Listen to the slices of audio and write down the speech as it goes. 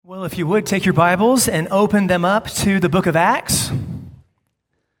Well, if you would, take your Bibles and open them up to the book of Acts.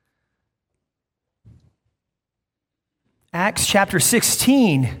 Acts chapter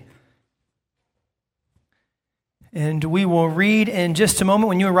 16. And we will read in just a moment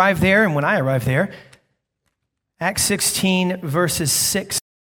when you arrive there and when I arrive there. Acts 16, verses 6.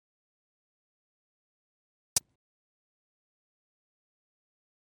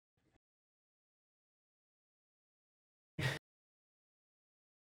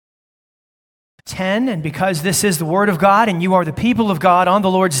 And because this is the word of God and you are the people of God on the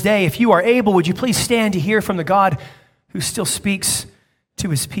Lord's day, if you are able, would you please stand to hear from the God who still speaks to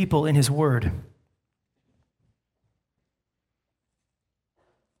his people in his word.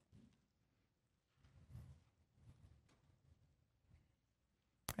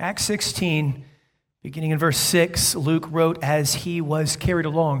 Acts 16, beginning in verse 6, Luke wrote, as he was carried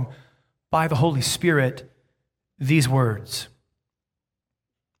along by the Holy Spirit, these words.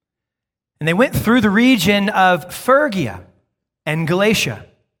 And they went through the region of Phrygia and Galatia,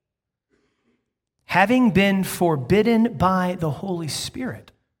 having been forbidden by the Holy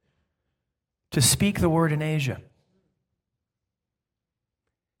Spirit to speak the word in Asia.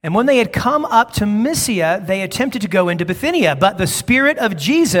 And when they had come up to Mysia, they attempted to go into Bithynia, but the Spirit of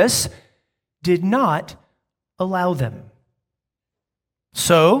Jesus did not allow them.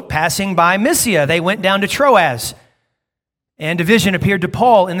 So, passing by Mysia, they went down to Troas. And a vision appeared to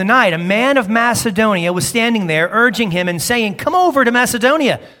Paul in the night. A man of Macedonia was standing there, urging him and saying, "Come over to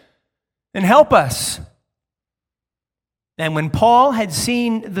Macedonia and help us." And when Paul had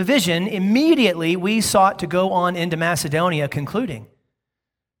seen the vision, immediately we sought to go on into Macedonia, concluding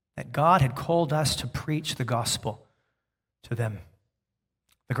that God had called us to preach the gospel to them.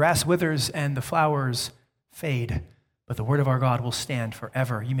 The grass withers and the flowers fade, but the word of our God will stand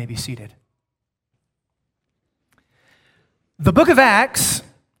forever. You may be seated. The book of Acts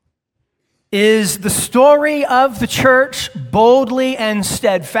is the story of the church boldly and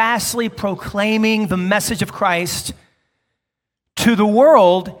steadfastly proclaiming the message of Christ to the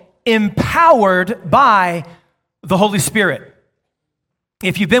world, empowered by the Holy Spirit.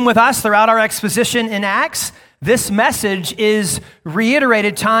 If you've been with us throughout our exposition in Acts, this message is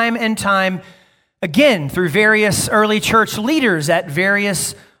reiterated time and time again through various early church leaders at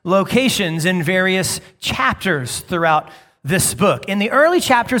various locations in various chapters throughout this book. In the early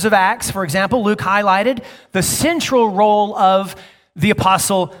chapters of Acts, for example, Luke highlighted the central role of the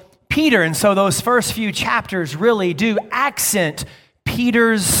apostle Peter. And so those first few chapters really do accent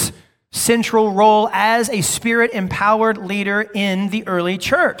Peter's central role as a Spirit-empowered leader in the early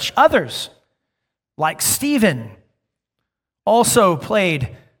church. Others, like Stephen, also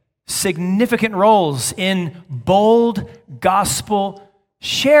played significant roles in bold gospel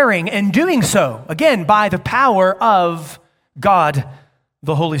sharing, and doing so, again, by the power of God,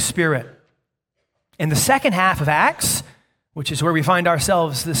 the Holy Spirit. In the second half of Acts, which is where we find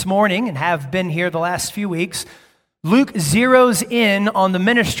ourselves this morning and have been here the last few weeks, Luke zeroes in on the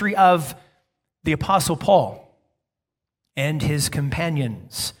ministry of the Apostle Paul and his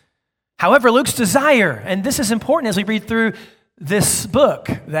companions. However, Luke's desire, and this is important as we read through this book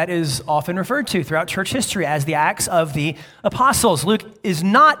that is often referred to throughout church history as the Acts of the Apostles. Luke is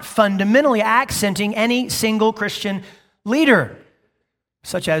not fundamentally accenting any single Christian leader,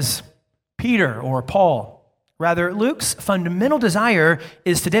 such as Peter or Paul. Rather, Luke's fundamental desire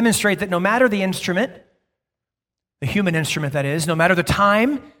is to demonstrate that no matter the instrument, the human instrument that is, no matter the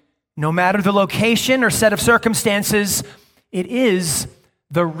time, no matter the location or set of circumstances, it is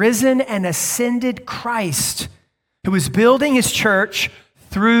the risen and ascended Christ who is building his church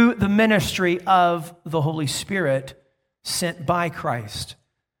through the ministry of the Holy Spirit sent by Christ.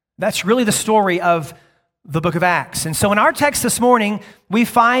 That's really the story of the book of Acts. And so in our text this morning, we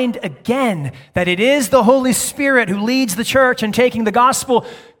find again that it is the Holy Spirit who leads the church in taking the gospel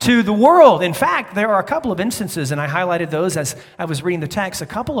to the world. In fact, there are a couple of instances, and I highlighted those as I was reading the text, a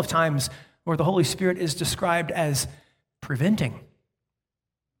couple of times where the Holy Spirit is described as preventing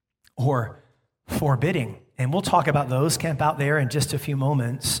or forbidding. And we'll talk about those, camp out there in just a few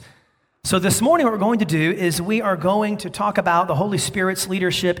moments. So this morning what we're going to do is we are going to talk about the Holy Spirit's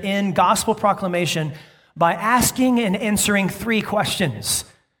leadership in gospel proclamation by asking and answering three questions.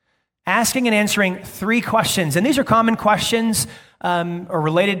 Asking and answering three questions. And these are common questions or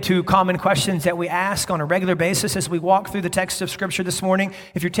related to common questions that we ask on a regular basis as we walk through the text of Scripture this morning.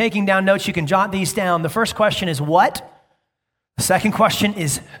 If you're taking down notes, you can jot these down. The first question is what? The second question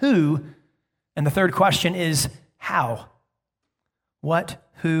is who? And the third question is how? What,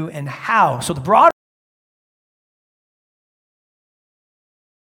 who, and how? So the broad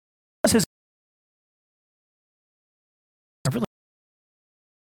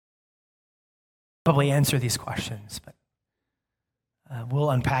Probably answer these questions, but we'll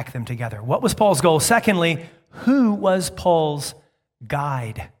unpack them together. What was Paul's goal? Secondly, who was Paul's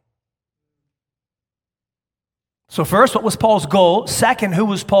guide? So first, what was Paul's goal? Second, who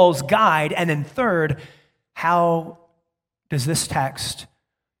was Paul's guide? And then third, how does this text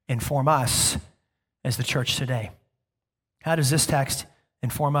inform us as the church today? How does this text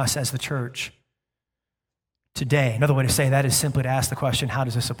inform us as the church today? Another way to say that is simply to ask the question, how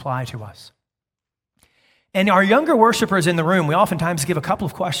does this apply to us? And our younger worshipers in the room, we oftentimes give a couple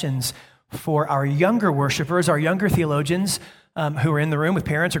of questions for our younger worshipers, our younger theologians who are in the room with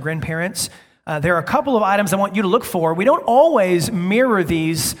parents or grandparents. There are a couple of items I want you to look for. We don't always mirror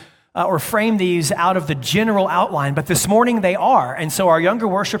these or frame these out of the general outline, but this morning they are. And so our younger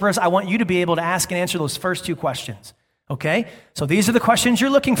worshipers, I want you to be able to ask and answer those first two questions, okay? So these are the questions you're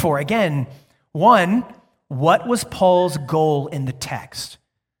looking for. Again, one, what was Paul's goal in the text?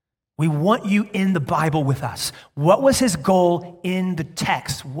 We want you in the Bible with us. What was his goal in the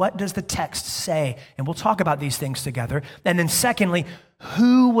text? What does the text say? And we'll talk about these things together. And then secondly,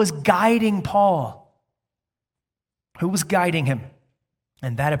 who was guiding Paul? Who was guiding him?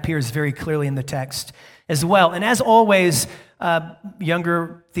 And that appears very clearly in the text as well. And as always,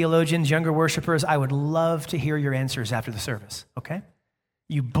 younger theologians, younger worshipers, I would love to hear your answers after the service, okay?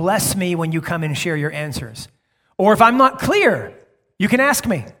 You bless me when you come and share your answers. Or if I'm not clear, you can ask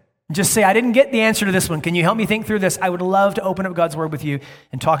me. Just say, I didn't get the answer to this one. Can you help me think through this? I would love to open up God's Word with you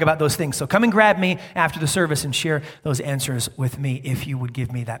and talk about those things. So come and grab me after the service and share those answers with me if you would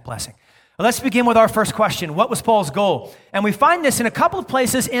give me that blessing. Well, let's begin with our first question. What was Paul's goal? And we find this in a couple of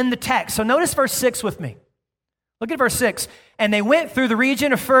places in the text. So notice verse 6 with me. Look at verse 6. And they went through the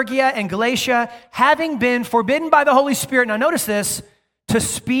region of Phrygia and Galatia, having been forbidden by the Holy Spirit. Now notice this, to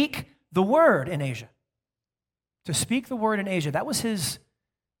speak the word in Asia. To speak the word in Asia. That was his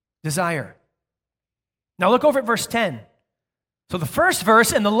desire. Now look over at verse 10. So the first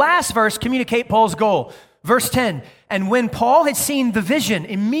verse and the last verse communicate Paul's goal. Verse 10, and when Paul had seen the vision,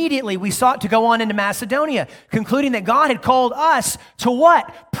 immediately we sought to go on into Macedonia, concluding that God had called us to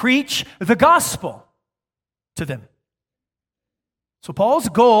what? Preach the gospel to them. So Paul's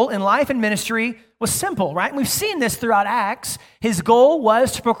goal in life and ministry was simple, right? And we've seen this throughout Acts. His goal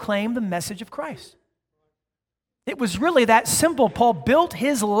was to proclaim the message of Christ. It was really that simple. Paul built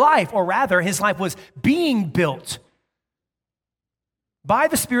his life, or rather, his life was being built by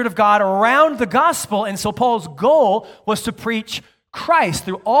the Spirit of God around the gospel. And so Paul's goal was to preach Christ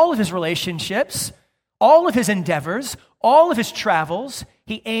through all of his relationships, all of his endeavors, all of his travels.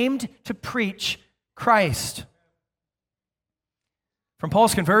 He aimed to preach Christ. From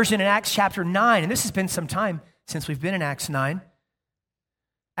Paul's conversion in Acts chapter 9, and this has been some time since we've been in Acts 9,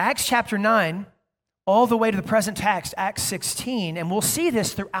 Acts chapter 9, all the way to the present text, Acts 16, and we'll see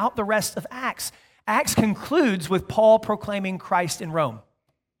this throughout the rest of Acts. Acts concludes with Paul proclaiming Christ in Rome.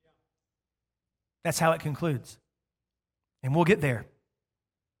 That's how it concludes. And we'll get there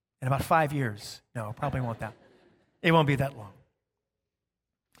in about 5 years. No, probably won't that. It won't be that long.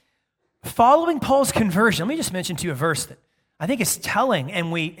 Following Paul's conversion, let me just mention to you a verse that I think is telling,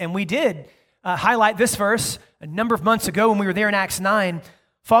 and we did highlight this verse a number of months ago when we were there in Acts 9.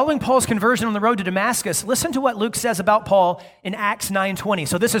 Following Paul's conversion on the road to Damascus, listen to what Luke says about Paul in Acts 9:20.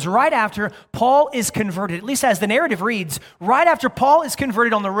 So this is right after Paul is converted, at least as the narrative reads, right after Paul is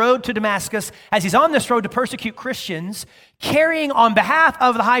converted on the road to Damascus, as he's on this road to persecute Christians, carrying on behalf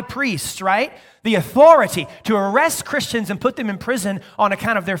of the high priest, right, the authority to arrest Christians and put them in prison on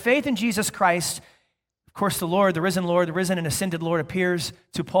account of their faith in Jesus Christ. Of course, the risen and ascended Lord appears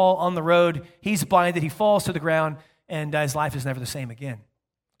to Paul on the road. He's blinded, he falls to the ground, and his life is never the same again.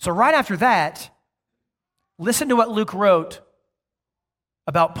 So right after that, listen to what Luke wrote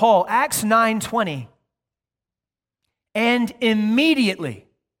about Paul, Acts 9:20. And immediately,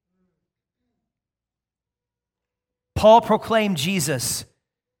 Paul proclaimed Jesus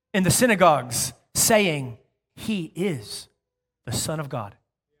in the synagogues, saying, he is the Son of God.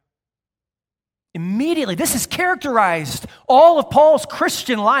 Immediately, this has characterized all of Paul's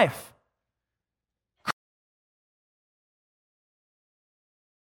Christian life.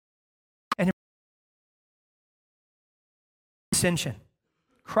 Ascension,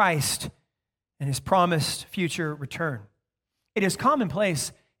 Christ, and his promised future return. It is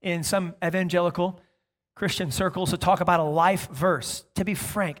commonplace in some evangelical Christian circles to talk about a life verse. To be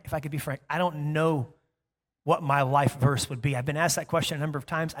frank, if I could be frank, I don't know what my life verse would be. I've been asked that question a number of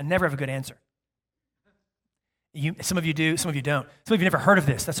times. I never have a good answer. Some of you do, some of you don't. Some of you never heard of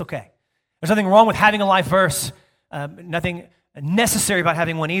this. That's okay. There's nothing wrong with having a life verse, nothing necessary about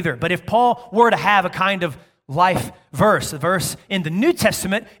having one either. But if Paul were to have a kind of life verse, a verse in the New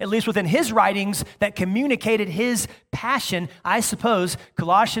Testament, at least within his writings, that communicated his passion. I suppose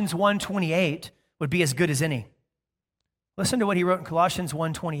Colossians 1:28 would be as good as any. Listen to what he wrote in Colossians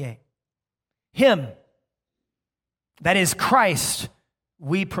 1:28. Him, that is Christ,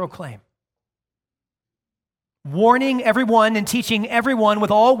 we proclaim, warning everyone and teaching everyone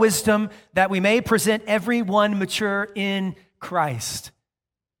with all wisdom, that we may present everyone mature in Christ.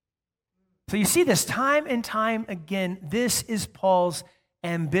 So you see this time and time again. This is Paul's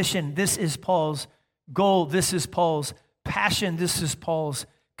ambition. This is Paul's goal. This is Paul's passion. This is Paul's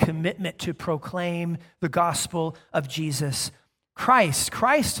commitment to proclaim the gospel of Jesus Christ.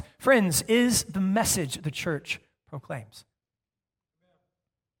 Christ, friends, is the message the church proclaims.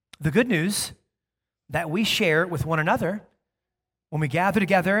 The good news that we share with one another when we gather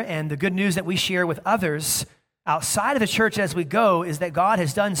together, and the good news that we share with others outside of the church as we go, is that God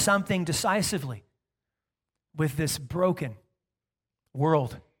has done something decisively with this broken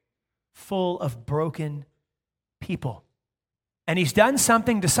world full of broken people. And he's done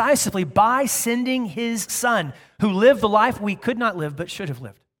something decisively by sending his son, who lived the life we could not live but should have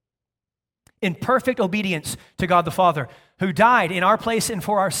lived, in perfect obedience to God the Father, who died in our place and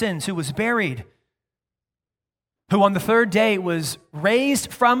for our sins, who was buried, who on the third day was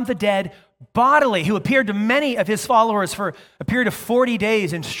raised from the dead bodily, who appeared to many of his followers for a period of 40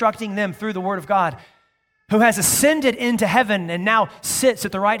 days, instructing them through the word of God, who has ascended into heaven and now sits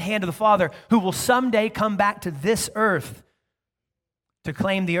at the right hand of the Father, who will someday come back to this earth to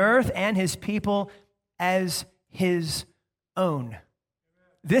claim the earth and his people as his own.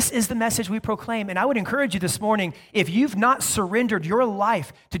 This is the message we proclaim. And I would encourage you this morning, if you've not surrendered your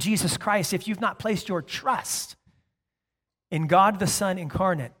life to Jesus Christ, if you've not placed your trust in God the Son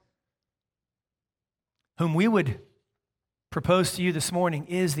incarnate, whom we would propose to you this morning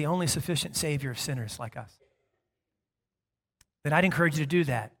is the only sufficient Savior of sinners like us, then I'd encourage you to do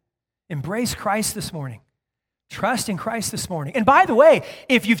that. Embrace Christ this morning. Trust in Christ this morning. And by the way,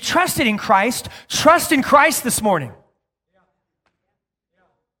 if you've trusted in Christ, trust in Christ this morning.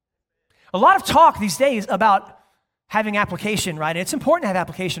 A lot of talk these days about having application, right? And it's important to have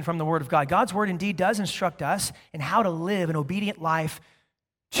application from the Word of God. God's Word indeed does instruct us in how to live an obedient life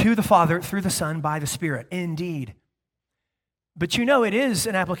to the Father through the Son by the Spirit, indeed. But you know, it is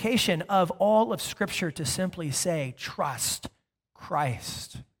an application of all of Scripture to simply say, trust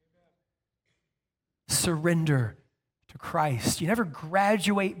Christ. Surrender to Christ. You never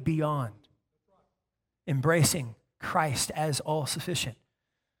graduate beyond embracing Christ as all sufficient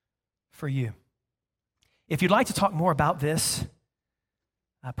for you. If you'd like to talk more about this,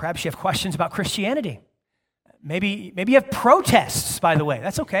 perhaps you have questions about Christianity. Maybe you have protests, by the way.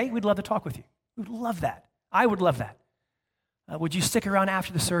 That's okay. We'd love to talk with you. We'd love that. I would love that. Would you stick around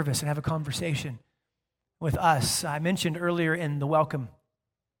after the service and have a conversation with us? I mentioned earlier in the welcome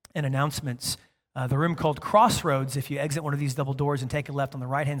and announcements, the room called Crossroads. If you exit one of these double doors and take a left on the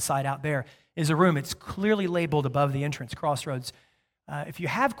right-hand side out there is a room. It's clearly labeled above the entrance, Crossroads. If you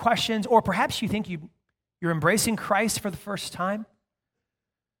have questions, or perhaps you think you're embracing Christ for the first time,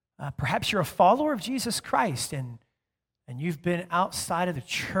 perhaps you're a follower of Jesus Christ and you've been outside of the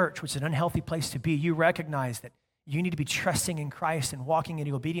church, which is an unhealthy place to be. You recognize that you need to be trusting in Christ and walking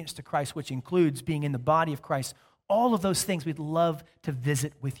in obedience to Christ, which includes being in the body of Christ. All of those things we'd love to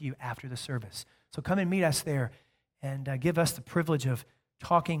visit with you after the service. So come and meet us there and give us the privilege of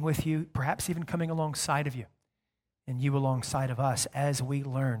talking with you, perhaps even coming alongside of you and you alongside of us as we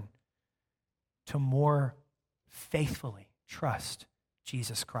learn to more faithfully trust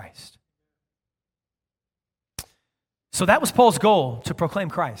Jesus Christ. So that was Paul's goal, to proclaim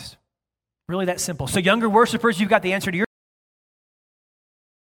Christ. Really that simple. So younger worshipers, you've got the answer to your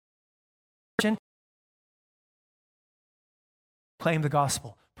question. Proclaim the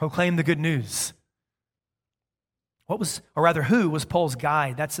gospel. Proclaim the good news. Who was Paul's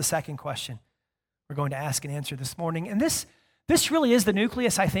guide? That's the second question we're going to ask and answer this morning. And this really is the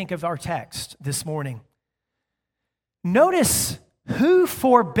nucleus, I think, of our text this morning. Notice who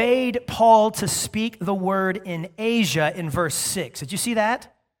forbade Paul to speak the word in Asia in verse 6. Did you see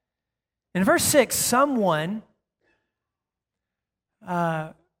that? In verse 6, someone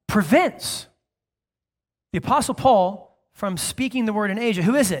prevents the Apostle Paul from speaking the word in Asia.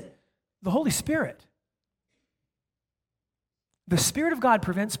 Who is it? The Holy Spirit. The Spirit of God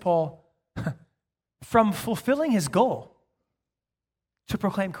prevents Paul from fulfilling his goal to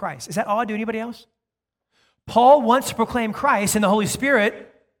proclaim Christ. Is that odd to anybody else? Paul wants to proclaim Christ, and the Holy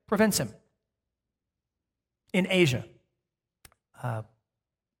Spirit prevents him in Asia.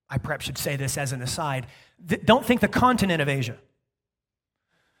 I perhaps should say this as an aside. Don't think the continent of Asia.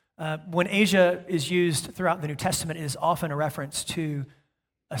 When Asia is used throughout the New Testament, it is often a reference to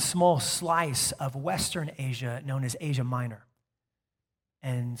a small slice of Western Asia known as Asia Minor.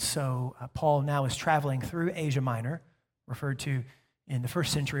 And so Paul now is traveling through Asia Minor, referred to in the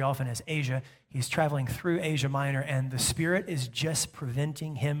first century often as Asia. He's traveling through Asia Minor, and the Spirit is just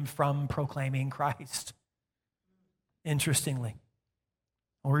preventing him from proclaiming Christ. Interestingly.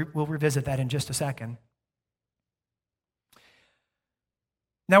 We'll revisit that in just a second.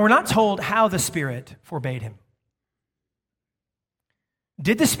 Now, we're not told how the Spirit forbade him.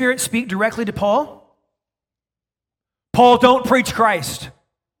 Did the Spirit speak directly to Paul? Paul, don't preach Christ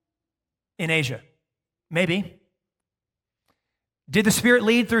in Asia. Maybe. Did the Spirit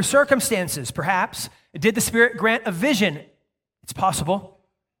lead through circumstances? Perhaps. Did the Spirit grant a vision? It's possible.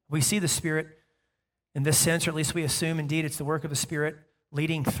 We see the Spirit in this sense, or at least we assume indeed it's the work of the Spirit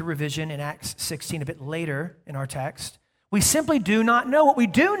leading through a vision in Acts 16 a bit later in our text. We simply do not know. What we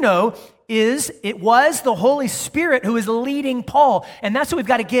do know is it was the Holy Spirit who is leading Paul, and that's what we've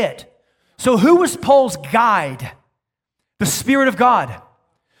got to get. So who was Paul's guide? The Spirit of God.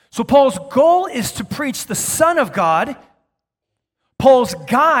 So Paul's goal is to preach the Son of God. Paul's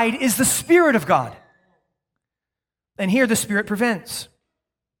guide is the Spirit of God. And here the Spirit prevents.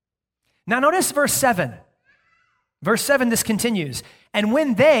 Now notice verse 7. Verse 7, this continues. And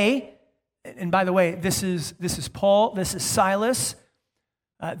when they, and by the way, this is Paul, this is Silas,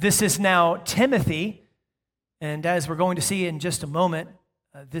 this is now Timothy, and as we're going to see in just a moment,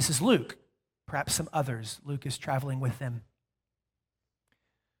 this is Luke, perhaps some others. Luke is traveling with them.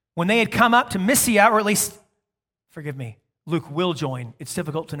 When they had come up to Mysia, or at least, forgive me, Luke will join. It's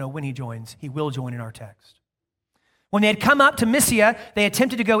difficult to know when he joins. He will join in our text. When they had come up to Mysia, they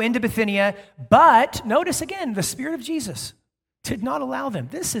attempted to go into Bithynia, but notice again, the Spirit of Jesus did not allow them.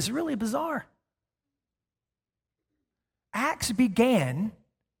 This is really bizarre. Acts began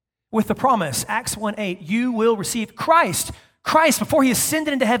with the promise, Acts 1:8, you will receive Christ. Christ, before he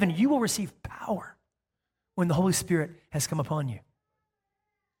ascended into heaven, you will receive power when the Holy Spirit has come upon you.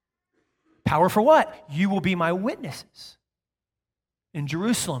 Power for what? You will be my witnesses in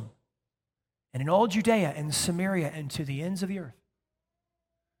Jerusalem and in all Judea and Samaria and to the ends of the earth.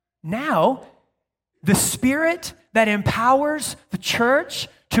 Now, the Spirit that empowers the church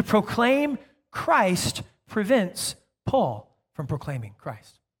to proclaim Christ prevents Paul from proclaiming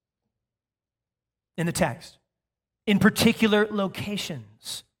Christ. In the text, in particular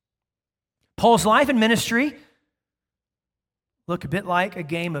locations. Paul's life and ministry look a bit like a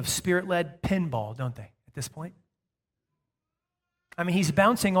game of Spirit-led pinball, don't they, at this point? I mean, he's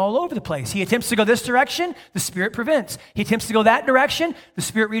bouncing all over the place. He attempts to go this direction, the Spirit prevents. He attempts to go that direction, the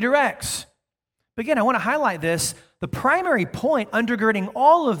Spirit redirects. But again, I want to highlight this. The primary point undergirding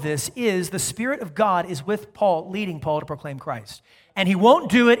all of this is the Spirit of God is with Paul, leading Paul to proclaim Christ. And he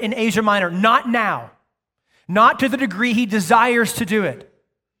won't do it in Asia Minor, not now. Not to the degree he desires to do it.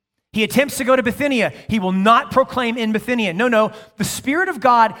 He attempts to go to Bithynia. He will not proclaim in Bithynia. No. The Spirit of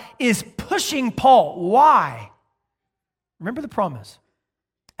God is pushing Paul. Why? Remember the promise.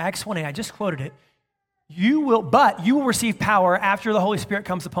 Acts 1:8, I just quoted it. You will receive power after the Holy Spirit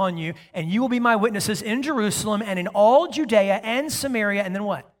comes upon you, and you will be my witnesses in Jerusalem and in all Judea and Samaria, and then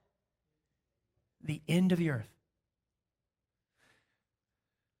what? The end of the earth.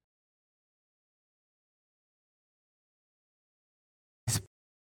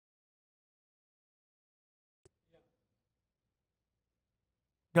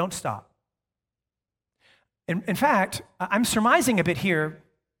 Don't stop. In fact, I'm surmising a bit here,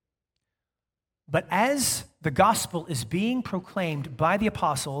 but as the gospel is being proclaimed by the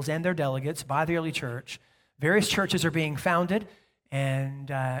apostles and their delegates, by the early church, various churches are being founded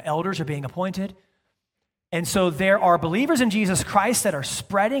and elders are being appointed. And so there are believers in Jesus Christ that are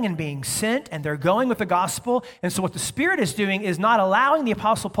spreading and being sent, and they're going with the gospel. And so what the Spirit is doing is not allowing the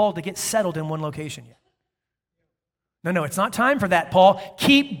Apostle Paul to get settled in one location yet. No, it's not time for that, Paul.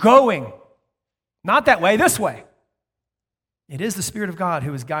 Keep going. Not that way, this way. It is the Spirit of God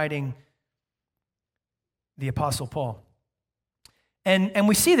who is guiding the Apostle Paul. And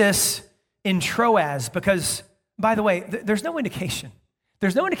we see this in Troas because, by the way, there's no indication.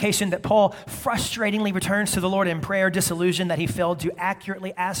 There's no indication that Paul frustratingly returns to the Lord in prayer, disillusioned that he failed to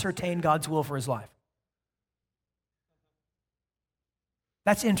accurately ascertain God's will for his life.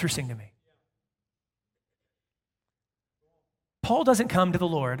 That's interesting to me. Paul doesn't come to the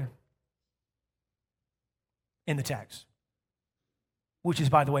Lord in the text, which is,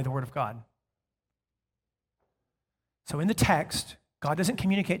 by the way, the Word of God. So in the text, God doesn't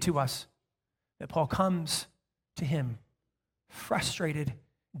communicate to us that Paul comes to him frustrated,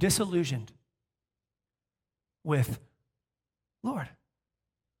 disillusioned with, Lord,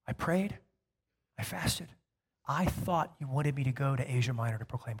 I prayed. I fasted. I thought you wanted me to go to Asia Minor to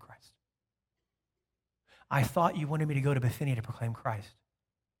proclaim Christ. I thought you wanted me to go to Bithynia to proclaim Christ.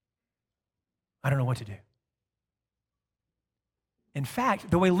 I don't know what to do. In fact,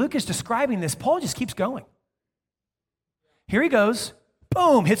 the way Luke is describing this, Paul just keeps going. Here he goes,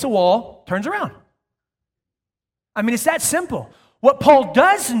 boom, hits a wall, turns around. I mean, it's that simple. What Paul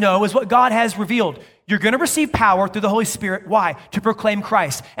does know is what God has revealed. You're going to receive power through the Holy Spirit. Why? To proclaim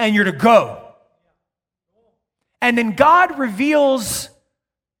Christ. And you're to go. And then God reveals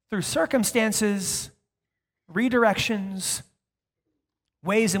through circumstances, redirections,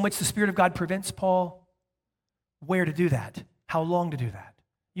 ways in which the Spirit of God prevents Paul, where to do that, how long to do that.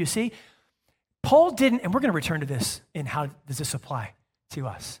 You see, Paul didn't, and we're going to return to this in how does this apply to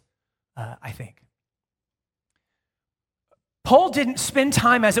us, I think. Paul didn't spend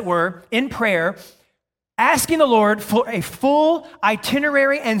time, as it were, in prayer, asking the Lord for a full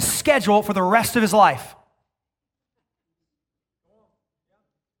itinerary and schedule for the rest of his life.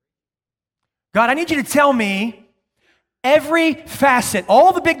 God, I need you to tell me every facet,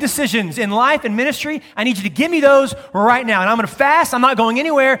 all the big decisions in life and ministry, I need you to give me those right now. And I'm going to fast. I'm not going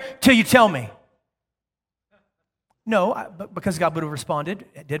anywhere till you tell me. No, but because God would have responded,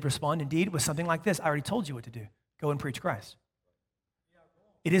 did respond indeed, with something like this. I already told you what to do. Go and preach Christ.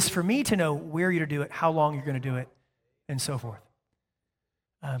 It is for me to know where you're to do it, how long you're going to do it, and so forth.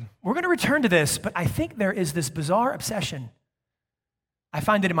 We're going to return to this, but I think there is this bizarre obsession. I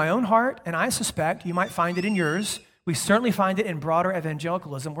find it in my own heart, and I suspect you might find it in yours. We certainly find it in broader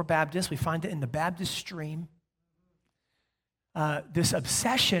evangelicalism. We're Baptists. We find it in the Baptist stream. This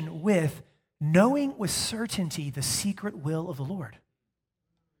obsession with knowing with certainty the secret will of the Lord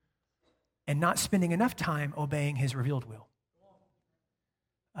and not spending enough time obeying his revealed will.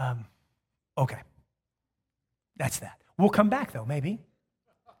 Okay. That's that. We'll come back, though, maybe,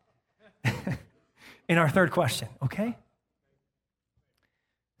 in our third question, okay?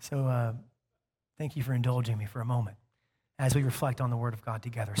 So thank you for indulging me for a moment as we reflect on the Word of God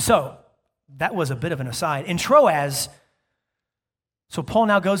together. So that was a bit of an aside. In Troas, so Paul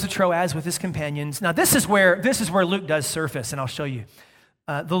now goes to Troas with his companions. Now this is where Luke does surface, and I'll show you.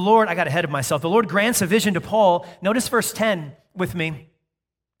 The Lord, I got ahead of myself. The Lord grants a vision to Paul. Notice verse 10 with me.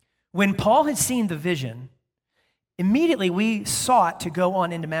 When Paul had seen the vision, immediately we sought to go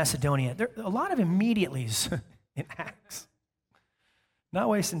on into Macedonia. There are a lot of immediatelys in Acts. Not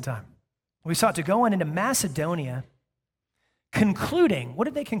wasting time. We sought to go on into Macedonia, concluding, what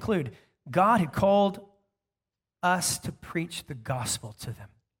did they conclude? God had called us to preach the gospel to them.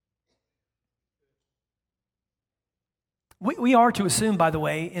 We are to assume, by the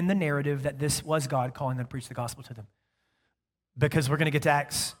way, in the narrative that this was God calling them to preach the gospel to them. Because we're going to get to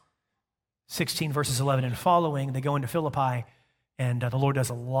Acts 16, verses 11 and following. They go into Philippi, and the Lord does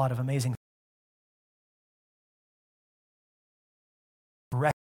a lot of amazing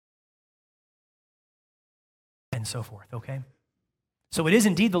and so forth, okay? So it is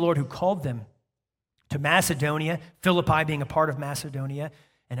indeed the Lord who called them to Macedonia, Philippi being a part of Macedonia,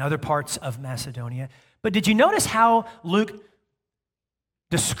 and other parts of Macedonia. But did you notice how Luke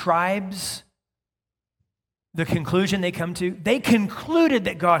describes the conclusion they come to? They concluded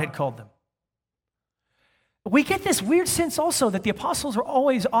that God had called them. We get this weird sense also that the apostles were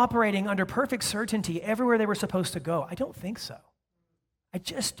always operating under perfect certainty everywhere they were supposed to go. I don't think so. I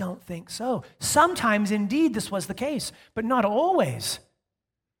just don't think so. Sometimes, indeed, this was the case, but not always.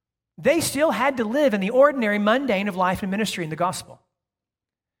 They still had to live in the ordinary, mundane of life and ministry in the gospel.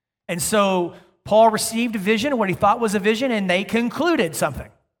 And so Paul received a vision, what he thought was a vision, and they concluded something.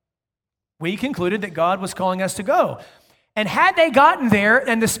 We concluded that God was calling us to go. And had they gotten there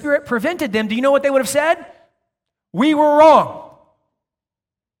and the Spirit prevented them, do you know what they would have said? We were wrong.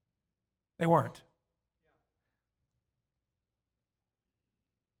 They weren't.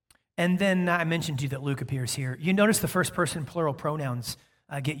 And then I mentioned to you that Luke appears here. You notice the first person plural pronouns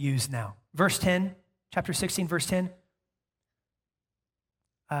get used now. Verse 10, chapter 16, verse 10.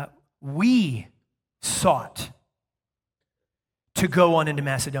 We sought to go on into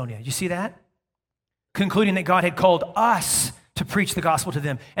Macedonia. You see that? Concluding that God had called us to preach the gospel to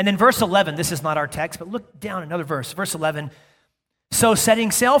them. And then verse 11, this is not our text, but look down another verse. Verse 11, so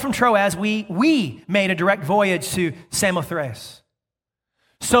setting sail from Troas, we made a direct voyage to Samothrace.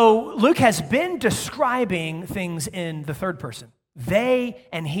 So Luke has been describing things in the third person, they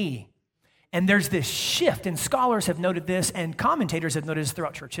and he. And there's this shift, and scholars have noted this, and commentators have noted this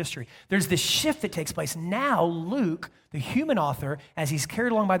throughout church history. There's this shift that takes place. Now Luke, the human author, as he's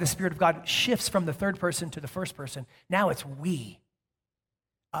carried along by the Spirit of God, shifts from the third person to the first person. Now it's we,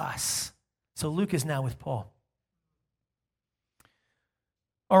 us. So Luke is now with Paul.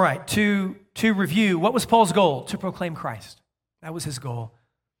 All right, to review, what was Paul's goal? To proclaim Christ. That was his goal.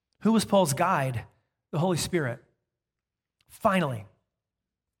 Who was Paul's guide? The Holy Spirit. Finally,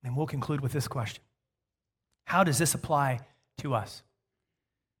 and we'll conclude with this question. How does this apply to us?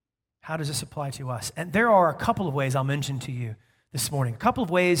 How does this apply to us? And there are a couple of ways I'll mention to you this morning. A couple of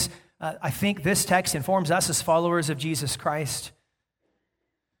ways I think this text informs us as followers of Jesus Christ.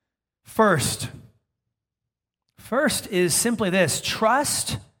 First is simply this: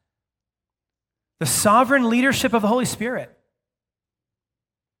 trust the sovereign leadership of the Holy Spirit.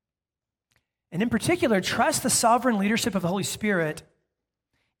 And in particular, trust the sovereign leadership of the Holy Spirit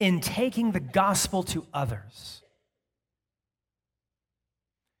in taking the gospel to others.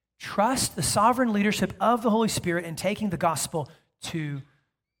 Trust the sovereign leadership of the Holy Spirit in taking the gospel to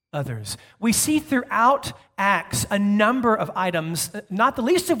others. We see throughout Acts a number of items, not the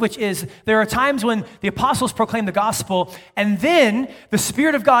least of which is there are times when the apostles proclaim the gospel, and then the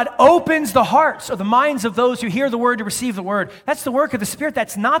Spirit of God opens the hearts or the minds of those who hear the word to receive the word. That's the work of the Spirit.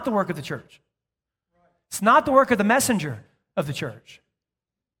 That's not the work of the church. It's not the work of the messenger of the church.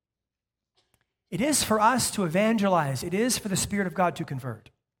 It is for us to evangelize. It is for the Spirit of God to convert.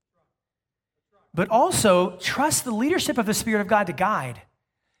 But also, trust the leadership of the Spirit of God to guide.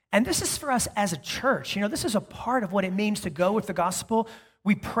 And this is for us as a church. You know, this is a part of what it means to go with the gospel.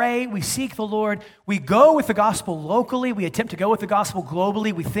 We pray, we seek the Lord, we go with the gospel locally, we attempt to go with the gospel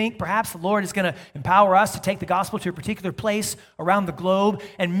globally. We think perhaps the Lord is going to empower us to take the gospel to a particular place around the globe,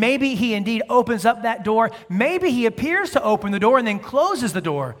 and maybe He indeed opens up that door. Maybe He appears to open the door and then closes the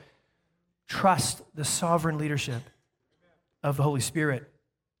door. Trust the sovereign leadership of the Holy Spirit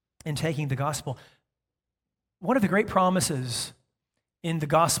in taking the gospel. One of the great promises in the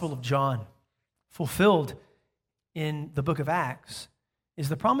Gospel of John, fulfilled in the book of Acts, is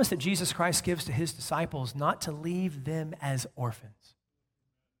the promise that Jesus Christ gives to His disciples not to leave them as orphans.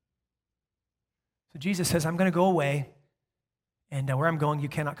 So Jesus says, I'm going to go away, and where I'm going, you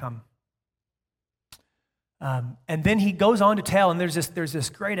cannot come. And then He goes on to tell, and there's this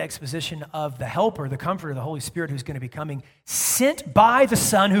great exposition of the Helper, the Comforter, the Holy Spirit, who's going to be coming, sent by the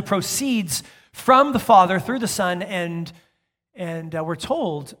Son, who proceeds from the Father through the Son, and we're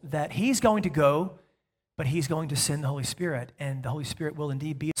told that He's going to go, but He's going to send the Holy Spirit, and the Holy Spirit will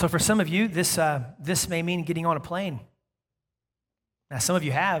indeed be. So for some of you, this may mean getting on a plane. Now, some of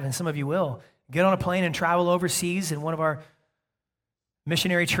you have, and some of you will. Get on a plane and travel overseas in one of our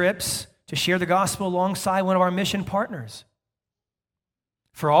missionary trips to share the gospel alongside one of our mission partners.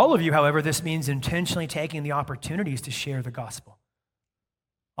 For all of you, however, this means intentionally taking the opportunities to share the gospel,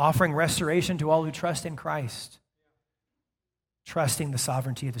 offering restoration to all who trust in Christ, trusting the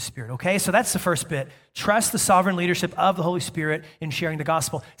sovereignty of the Spirit. Okay, so that's the first bit. Trust the sovereign leadership of the Holy Spirit in sharing the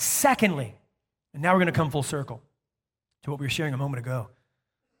gospel. Secondly, and now we're going to come full circle to what we were sharing a moment ago.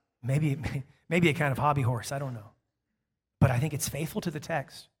 Maybe a kind of hobby horse, I don't know. But I think it's faithful to the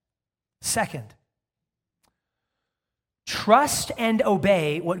text. Second, trust and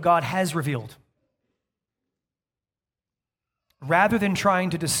obey what God has revealed, rather than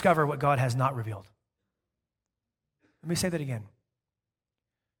trying to discover what God has not revealed. Let me say that again.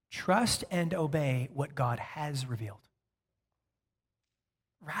 Trust and obey what God has revealed,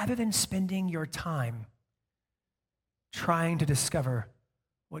 rather than spending your time trying to discover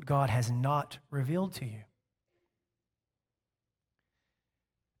what God has not revealed to you.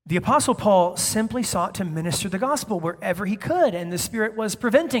 The Apostle Paul simply sought to minister the gospel wherever he could, and the Spirit was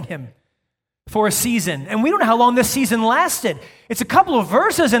preventing him for a season. And we don't know how long this season lasted. It's a couple of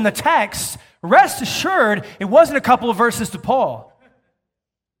verses in the text. Rest assured, it wasn't a couple of verses to Paul.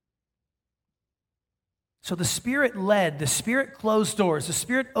 So the Spirit led, the Spirit closed doors, the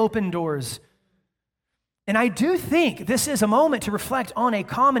Spirit opened doors. And I do think this is a moment to reflect on a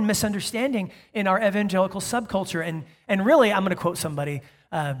common misunderstanding in our evangelical subculture. And really, I'm going to quote somebody,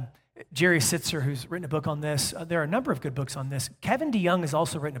 Jerry Sitzer, who's written a book on this. There are a number of good books on this. Kevin DeYoung has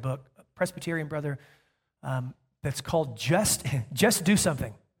also written a book, a Presbyterian brother, that's called Just Do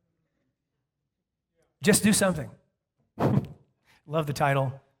Something. Just Do Something. Love the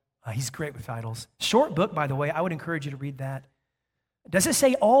title. He's great with titles. Short book, by the way. I would encourage you to read that. Does it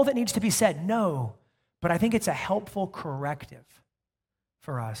say all that needs to be said? No. But I think it's a helpful corrective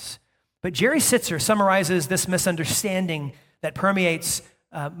for us. But Jerry Sitzer summarizes this misunderstanding that permeates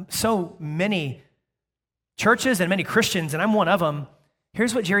so many churches and many Christians, and I'm one of them.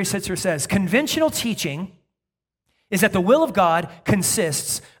 Here's what Jerry Sitzer says. Conventional teaching is that the will of God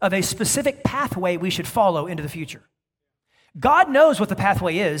consists of a specific pathway we should follow into the future. God knows what the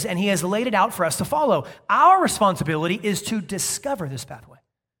pathway is, and He has laid it out for us to follow. Our responsibility is to discover this pathway,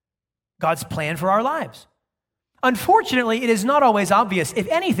 God's plan for our lives. Unfortunately, it is not always obvious. If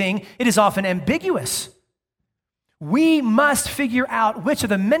anything, it is often ambiguous. We must figure out which of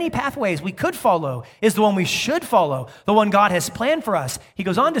the many pathways we could follow is the one we should follow, the one God has planned for us. He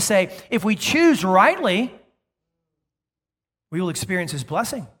goes on to say, if we choose rightly, we will experience His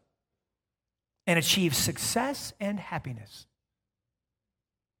blessing and achieve success and happiness.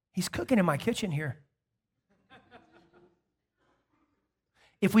 He's cooking in my kitchen here.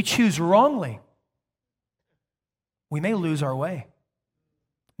 If we choose wrongly, we may lose our way,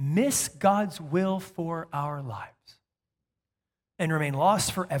 miss God's will for our lives, and remain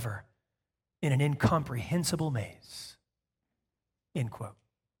lost forever in an incomprehensible maze. End quote.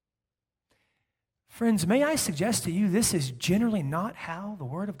 Friends, may I suggest to you this is generally not how the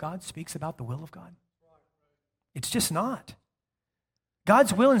Word of God speaks about the will of God? It's just not.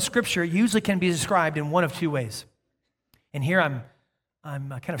 God's will in Scripture usually can be described in one of two ways. And here I'm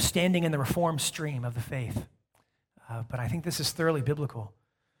kind of standing in the Reformed stream of the faith, but I think this is thoroughly biblical.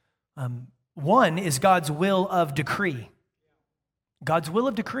 One is God's will of decree. God's will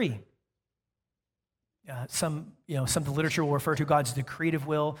of decree. Some of the literature will refer to God's decretive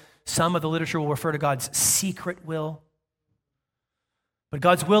will. Some of the literature will refer to God's secret will. But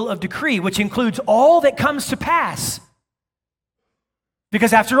God's will of decree, which includes all that comes to pass.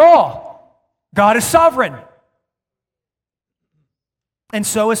 Because after all, God is sovereign. And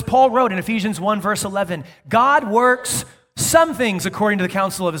so, as Paul wrote in Ephesians 1, verse 11, God works some things according to the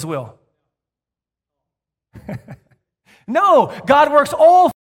counsel of His will. No, God works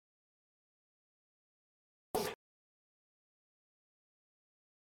all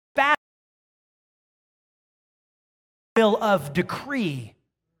will of decree.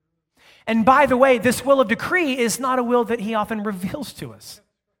 And by the way, this will of decree is not a will that He often reveals to us.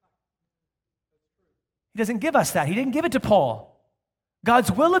 He doesn't give us that. He didn't give it to Paul.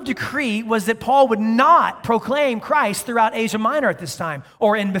 God's will of decree was that Paul would not proclaim Christ throughout Asia Minor at this time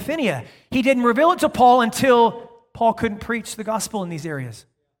or in Bithynia. He didn't reveal it to Paul until Paul couldn't preach the gospel in these areas.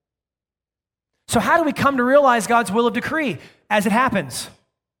 So how do we come to realize God's will of decree? As it happens.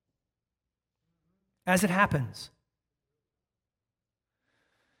 As it happens.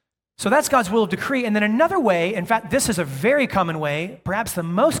 So that's God's will of decree. And then another way, in fact, this is a very common way, perhaps the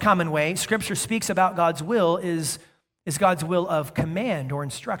most common way Scripture speaks about God's will is God's will of command or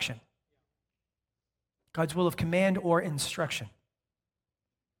instruction. God's will of command or instruction.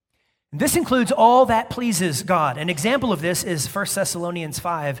 This includes all that pleases God. An example of this is 1 Thessalonians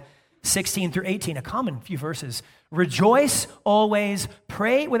 5, 16 through 18, a common few verses. Rejoice always,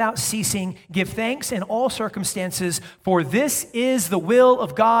 pray without ceasing, give thanks in all circumstances, for this is the will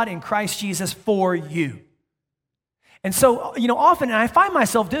of God in Christ Jesus for you. And so, often, and I find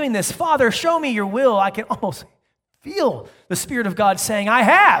myself doing this, Father, show me your will. I can almost feel the Spirit of God saying, I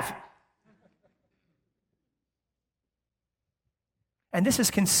have. And this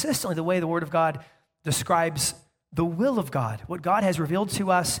is consistently the way the Word of God describes the will of God, what God has revealed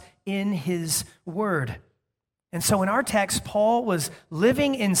to us in His Word. And so in our text, Paul was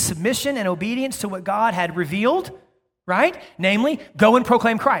living in submission and obedience to what God had revealed, right? Namely, go and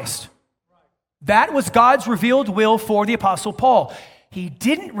proclaim Christ. That was God's revealed will for the Apostle Paul. He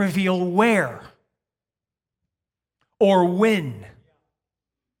didn't reveal where, or when,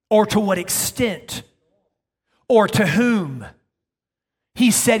 or to what extent, or to whom.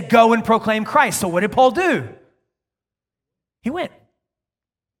 He said, go and proclaim Christ. So what did Paul do? He went.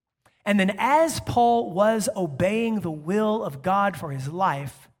 And then as Paul was obeying the will of God for his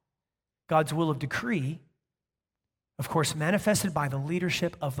life, God's will of decree, of course, manifested by the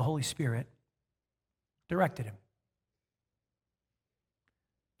leadership of the Holy Spirit, directed him.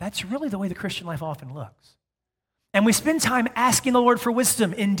 That's really the way the Christian life often looks. And we spend time asking the Lord for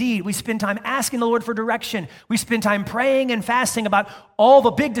wisdom. Indeed, we spend time asking the Lord for direction. We spend time praying and fasting about all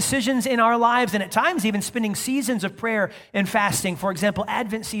the big decisions in our lives, and at times even spending seasons of prayer and fasting. For example,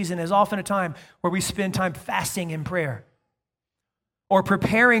 Advent season is often a time where we spend time fasting in prayer. Or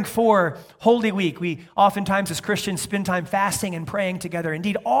preparing for Holy Week, we oftentimes as Christians spend time fasting and praying together.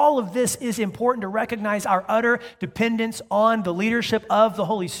 Indeed, all of this is important to recognize our utter dependence on the leadership of the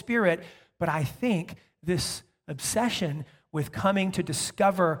Holy Spirit. But I think this obsession with coming to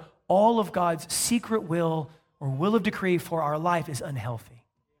discover all of God's secret will or will of decree for our life is unhealthy.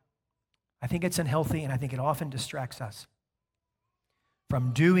 I think it's unhealthy, and I think it often distracts us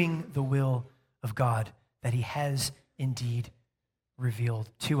from doing the will of God that He has indeed revealed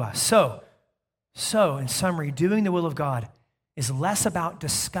to us. So in summary, doing the will of God is less about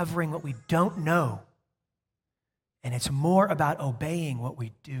discovering what we don't know, and it's more about obeying what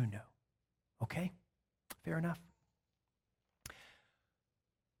we do know. Okay? Fair enough?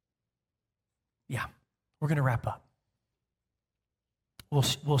 Yeah. We're going to wrap up.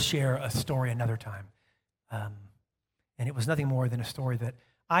 We'll share a story another time. And it was nothing more than a story that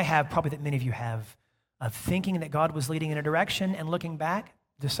I have, probably that many of you have, of thinking that God was leading in a direction and looking back,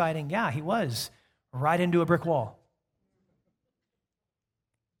 deciding, yeah, he was, right into a brick wall.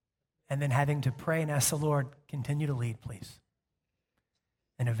 And then having to pray and ask the Lord, continue to lead, please.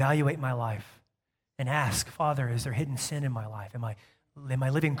 And evaluate my life and ask, Father, is there hidden sin in my life? Am I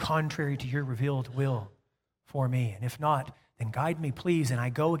living contrary to your revealed will for me? And if not, then guide me, please. And I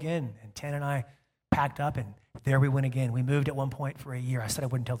go again. And Tan and I packed up, and there we went again. We moved at one point for a year. I said I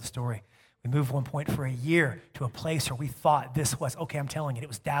wouldn't tell the story. We moved one point for a year to a place where we thought this was, okay, I'm telling it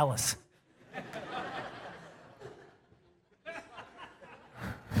was Dallas.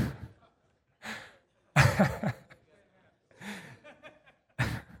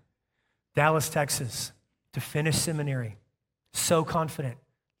 Dallas, Texas, to finish seminary. So confident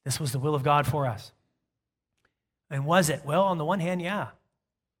this was the will of God for us. And was it? Well, on the one hand, yeah.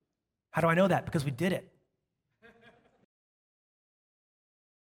 How do I know that? Because we did it.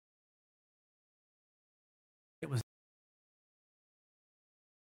 It was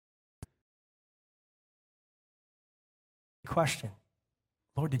a question.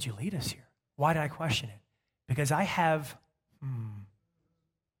 Lord, did you lead us here? Why did I question it? Because I have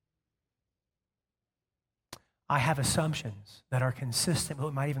assumptions that are consistent with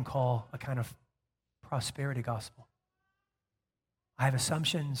what we might even call a kind of prosperity gospel. I have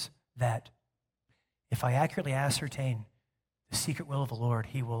assumptions that if I accurately ascertain the secret will of the Lord,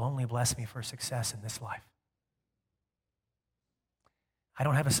 he will only bless me for success in this life. I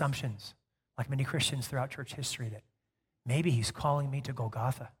don't have assumptions, like many Christians throughout church history, that maybe he's calling me to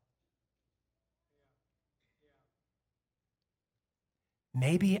Golgotha.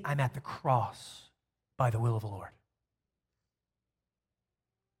 Maybe I'm at the cross by the will of the Lord.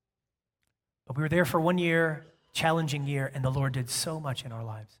 But we were there for 1 year, challenging year, and the Lord did so much in our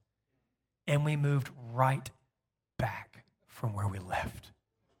lives. And we moved right back from where we left.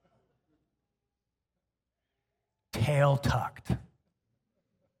 Tail tucked.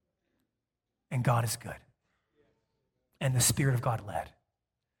 And God is good. And the Spirit of God led.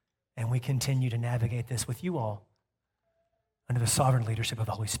 And we continue to navigate this with you all under the sovereign leadership of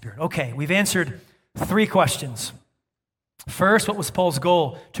the Holy Spirit. Okay, we've answered 3 questions. First, what was Paul's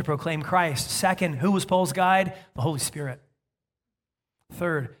goal? To proclaim Christ. Second, who was Paul's guide? The Holy Spirit.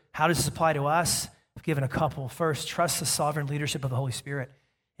 Third, how does this apply to us? I've given a couple. First, trust the sovereign leadership of the Holy Spirit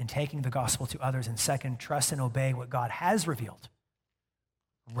in taking the gospel to others. And second, trust and obey what God has revealed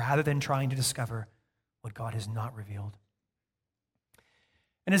rather than trying to discover what God has not revealed.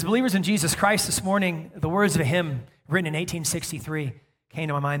 And as believers in Jesus Christ this morning, the words of a hymn written in 1863 came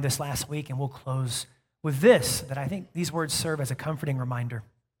to my mind this last week, and we'll close with this, that I think these words serve as a comforting reminder,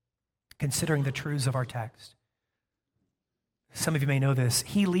 considering the truths of our text. Some of you may know this.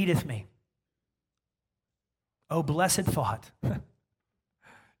 He leadeth me. Oh, blessed thought.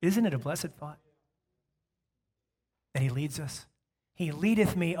 Isn't it a blessed thought? That he leads us. He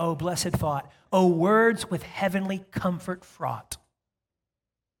leadeth me, oh, blessed thought. Oh, words with heavenly comfort fraught.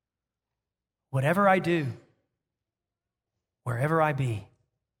 Whatever I do, wherever I be,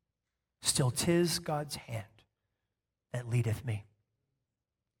 still 'tis God's hand that leadeth me.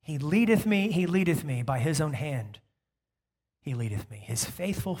 He leadeth me by his own hand. He leadeth me. His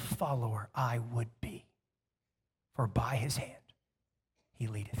faithful follower I would be, for by his hand he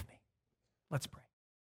leadeth me. Let's pray.